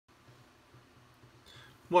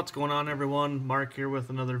What's going on, everyone? Mark here with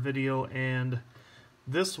another video, and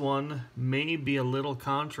this one may be a little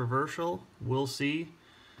controversial, we'll see,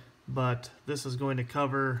 but this is going to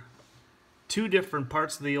cover two different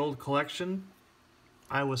parts of the old collection.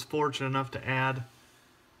 I was fortunate enough to add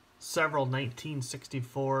several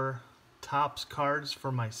 1964 Topps cards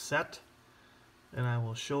for my set, and I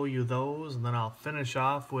will show you those, and then I'll finish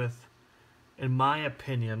off with, in my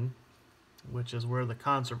opinion, which is where the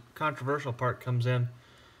controversial part comes in,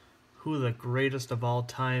 who the greatest of all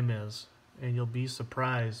time is, and you'll be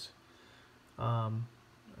surprised. A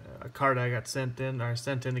card I got sent in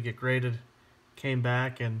to get graded came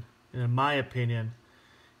back, and in my opinion,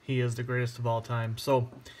 he is the greatest of all time. So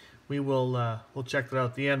we will we'll check that out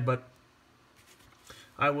at the end. But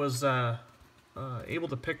I was able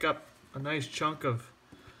to pick up a nice chunk of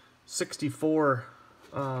 64,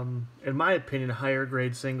 in my opinion, higher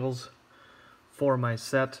grade singles for my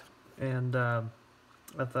set, and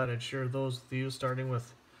I thought I'd share those with you, starting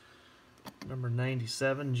with number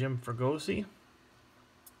 97, Jim Fregosi.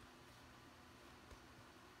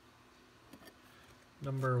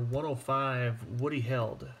 Number 105, Woody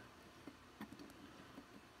Held.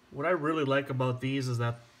 What I really like about these is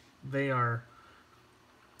that they are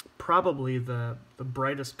probably the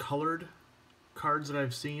brightest colored cards that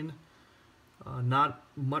I've seen. Not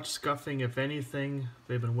much scuffing, if anything.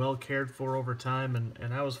 They've been well cared for over time,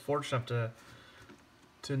 and I was fortunate enough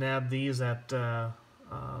to nab these at a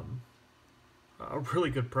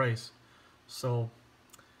really good price. So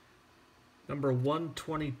number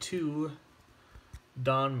 122,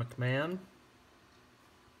 Don McMahon,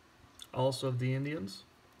 also of the Indians.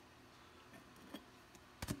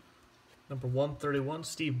 Number 131,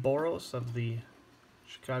 Steve Boros of the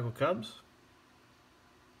Chicago Cubs.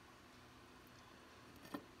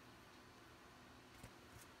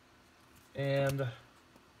 And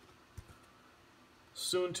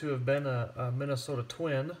soon to have been a Minnesota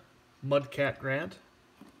Twin, Mudcat Grant,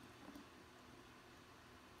 who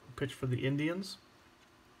pitched for the Indians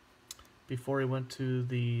before he went to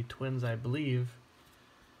the Twins, I believe.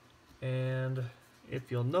 And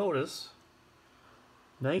if you'll notice,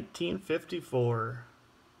 1954,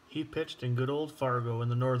 he pitched in good old Fargo in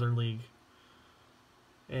the Northern League.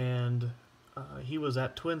 And he was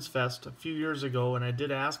at Twins Fest a few years ago, and I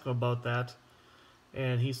did ask him about that.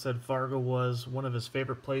 And he said Fargo was one of his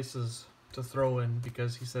favorite places to throw in,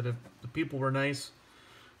 because he said if the people were nice.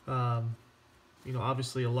 You know,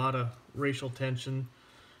 obviously a lot of racial tension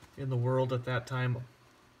in the world at that time,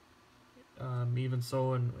 even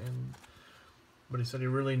so, but he said he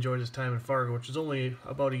really enjoyed his time in Fargo, which is only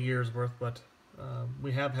about a year's worth, but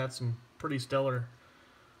we have had some pretty stellar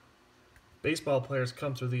baseball players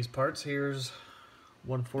come through these parts. Here's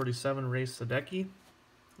 147, Ray Sadecki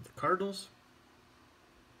of the Cardinals.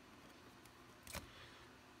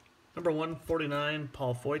 Number 149,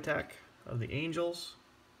 Paul Foytak of the Angels.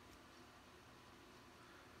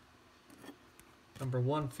 Number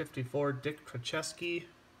 154, Dick Tracewski,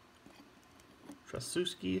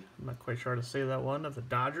 I'm not quite sure how to say that one, of the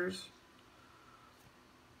Dodgers.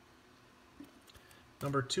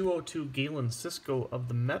 Number 202, Galen Cisco of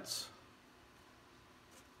the Mets.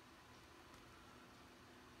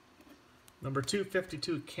 Number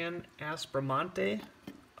 252, Ken Aspromonte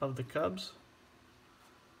of the Cubs.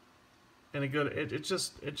 And it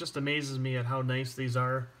just amazes me at how nice these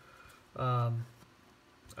are. I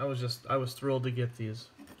was thrilled to get these.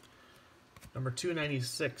 Number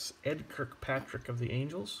 296, Ed Kirkpatrick of the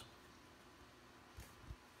Angels.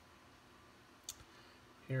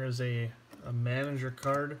 Here is a manager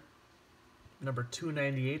card. Number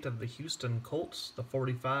 298 of the Houston Colts, the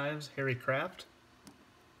 45s, Harry Kraft.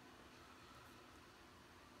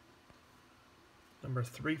 Number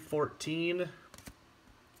 314,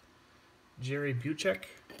 Jerry Buchek,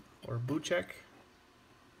 or Buchek.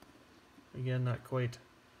 Again, not quite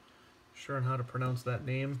sure on how to pronounce that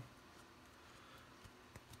name.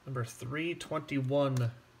 Number 321,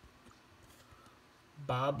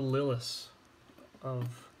 Bob Lillis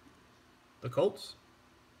of the Colts.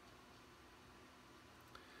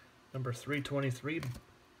 Number 323,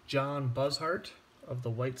 John Buzzhart of the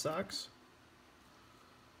White Sox.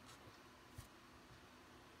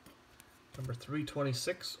 Number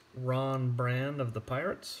 326, Ron Brand of the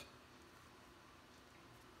Pirates.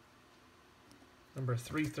 Number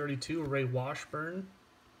 332, Ray Washburn,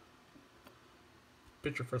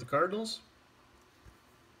 pitcher for the Cardinals.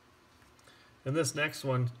 And this next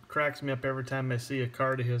one cracks me up every time I see a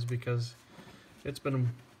card of his, because it's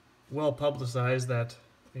been well publicized that,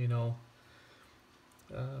 you know,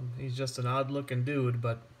 he's just an odd looking dude.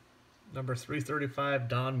 But number 335,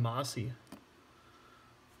 Don Mossy,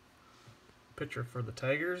 pitcher for the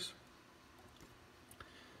Tigers.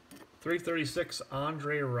 336,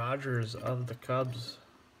 Andre Rogers of the Cubs.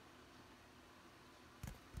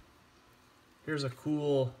 Here's a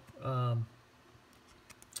cool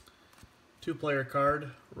two-player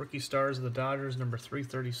card. Rookie stars of the Dodgers, number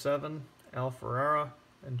 337, Al Ferrara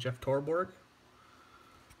and Jeff Torborg,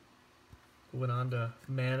 who went on to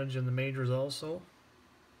manage in the majors also.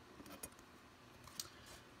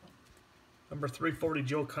 Number 340,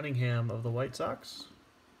 Joe Cunningham of the White Sox.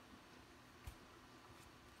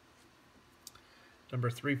 Number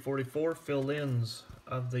 344, Phil Linz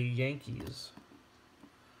of the Yankees.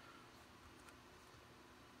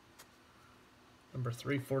 Number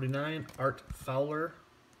 349, Art Fowler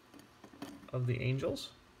of the Angels.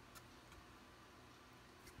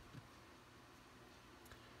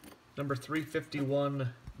 Number 351,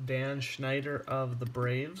 Dan Schneider of the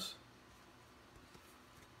Braves.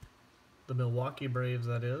 The Milwaukee Braves,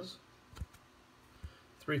 that is.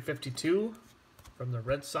 352, from the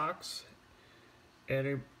Red Sox,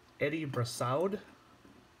 Eddie Brassard.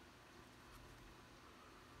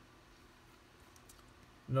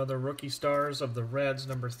 Another rookie stars of the Reds,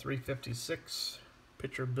 number 356,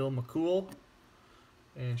 pitcher Bill McCool,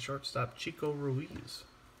 and shortstop Chico Ruiz.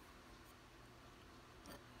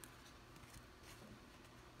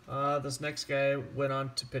 This next guy went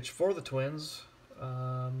on to pitch for the Twins,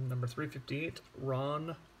 number 358,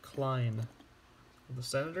 Ron Klein of the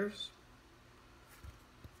Senators.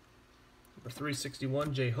 Number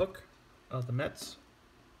 361, Jay Hook of the Mets.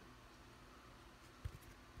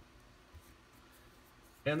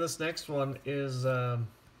 And this next one is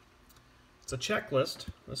it's a checklist.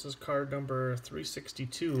 This is card number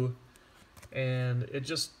 362, and it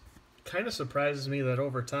just kind of surprises me that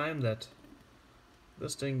over time that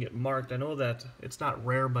this didn't get marked. I know that it's not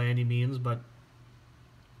rare by any means, but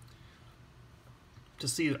to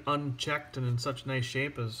see it unchecked and in such nice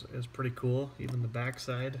shape is pretty cool. Even the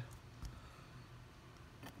backside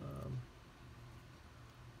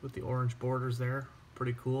with the orange borders there,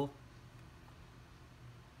 pretty cool.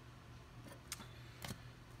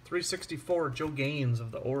 364, Joe Gaines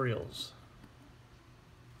of the Orioles.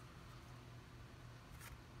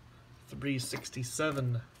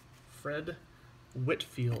 367, Fred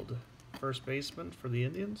Whitfield, first baseman for the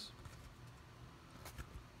Indians.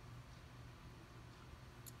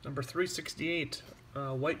 Number 368,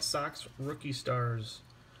 White Sox rookie stars,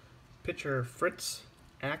 pitcher Fritz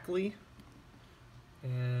Ackley,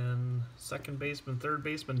 and second baseman, third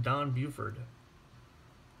baseman Don Buford.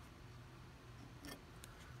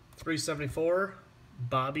 374,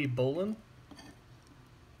 Bobby Bolin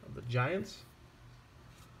of the Giants.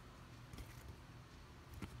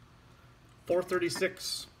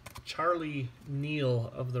 436, Charlie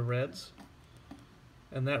Neal of the Reds.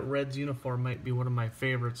 And that Reds uniform might be one of my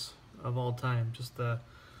favorites of all time. Just the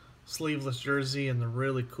sleeveless jersey and the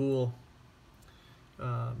really cool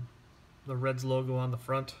the Reds logo on the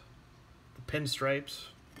front, the pinstripes.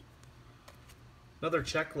 Another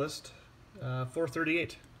checklist,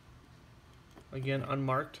 438, again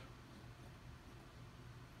unmarked.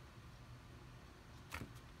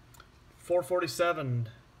 447,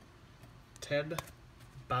 Ted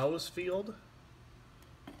Bousfield,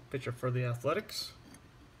 pitcher for the Athletics,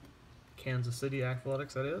 Kansas City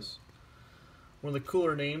Athletics, that is. One of the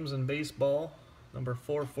cooler names in baseball, number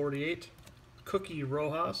 448, Cookie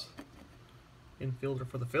Rojas, infielder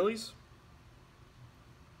for the Phillies.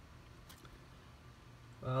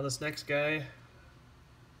 This next guy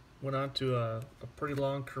went on to a pretty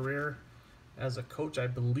long career as a coach, I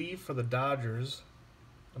believe, for the Dodgers.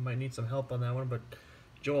 I might need some help on that one, but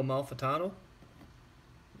Joe Amalfitano,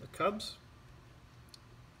 the Cubs.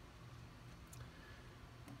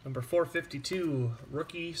 Number 452,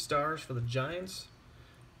 rookie stars for the Giants,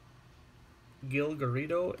 Gil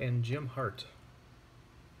Garrido and Jim Hart.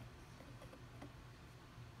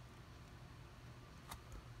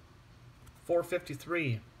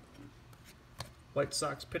 453, White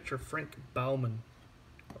Sox pitcher Frank Baumann,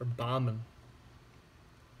 or Baumann.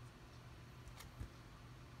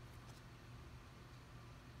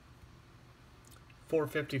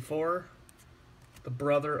 454, the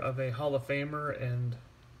brother of a Hall of Famer and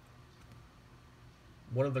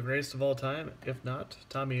one of the greatest of all time, if not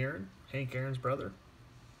Tommy Aaron, Hank Aaron's brother.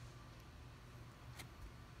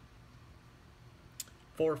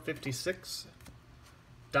 456,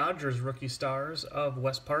 Dodgers rookie stars of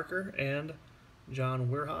Wes Parker and John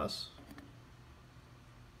Weirhaus.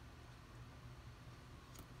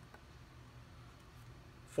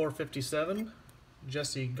 457,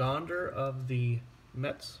 Jesse Gonder of the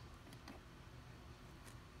Mets.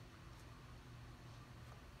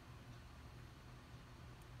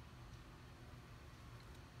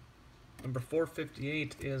 Number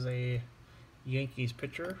 458 is a Yankees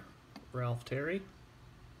pitcher, Ralph Terry.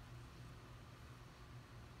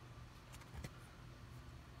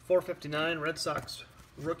 459, Red Sox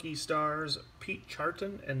rookie stars, Pete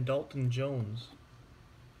Charton and Dalton Jones.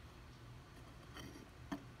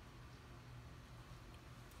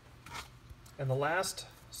 And the last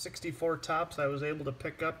 64 tops I was able to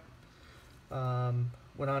pick up,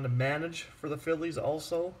 went on to manage for the Phillies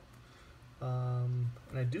also.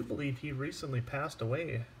 And I do believe he recently passed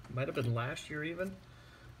away. Might have been last year even.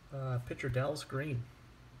 Pitcher Dallas Green.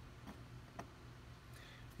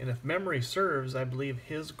 And if memory serves, I believe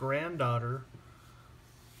his granddaughter,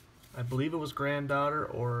 I believe it was granddaughter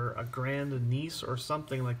or a grandniece or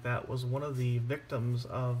something like that, was one of the victims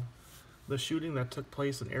of the shooting that took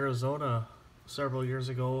place in Arizona several years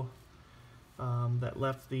ago, that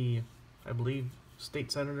left the, I believe,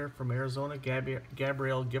 state senator from Arizona,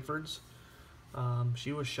 Gabrielle Giffords.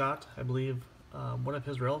 She was shot. I believe one of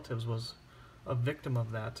his relatives was a victim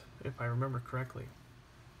of that, if I remember correctly.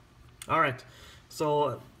 All right,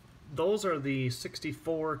 so those are the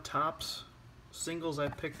 64 tops singles I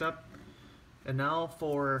picked up. And now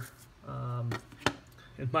for,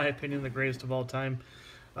 in my opinion, the greatest of all time.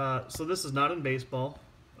 So this is not in baseball.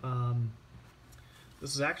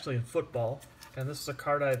 This is actually in football. And this is a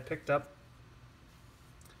card I had picked up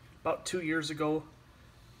about 2 years ago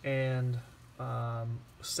and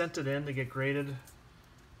sent it in to get graded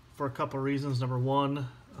for a couple reasons. Number one,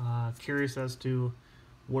 curious as to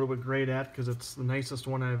what it would grade at, because it's the nicest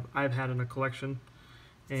one I've had in a collection,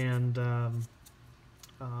 and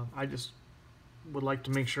I just would like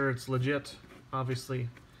to make sure it's legit, obviously,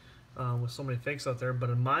 with so many fakes out there.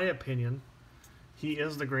 But in my opinion, he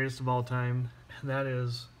is the greatest of all time, and that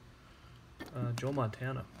is Joe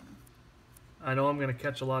Montana. I know I'm going to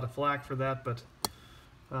catch a lot of flack for that, but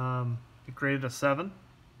it graded a 7.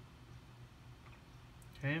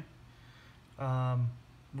 Okay.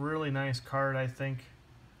 Really nice card, I think.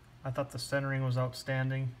 I thought the centering was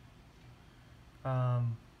outstanding. Not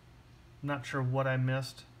sure what I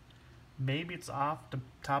missed. Maybe it's off to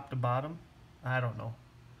top to bottom. I don't know.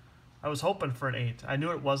 I was hoping for an 8. I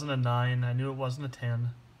knew it wasn't a 9. I knew it wasn't a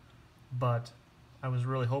 10. But I was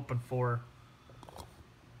really hoping for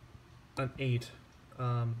an 8.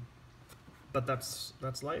 But that's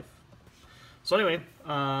life. So anyway,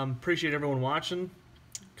 appreciate everyone watching.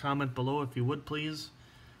 Comment below if you would, please.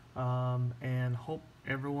 And hope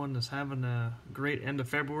everyone is having a great end of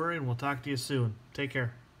February, and we'll talk to you soon. Take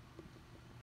care.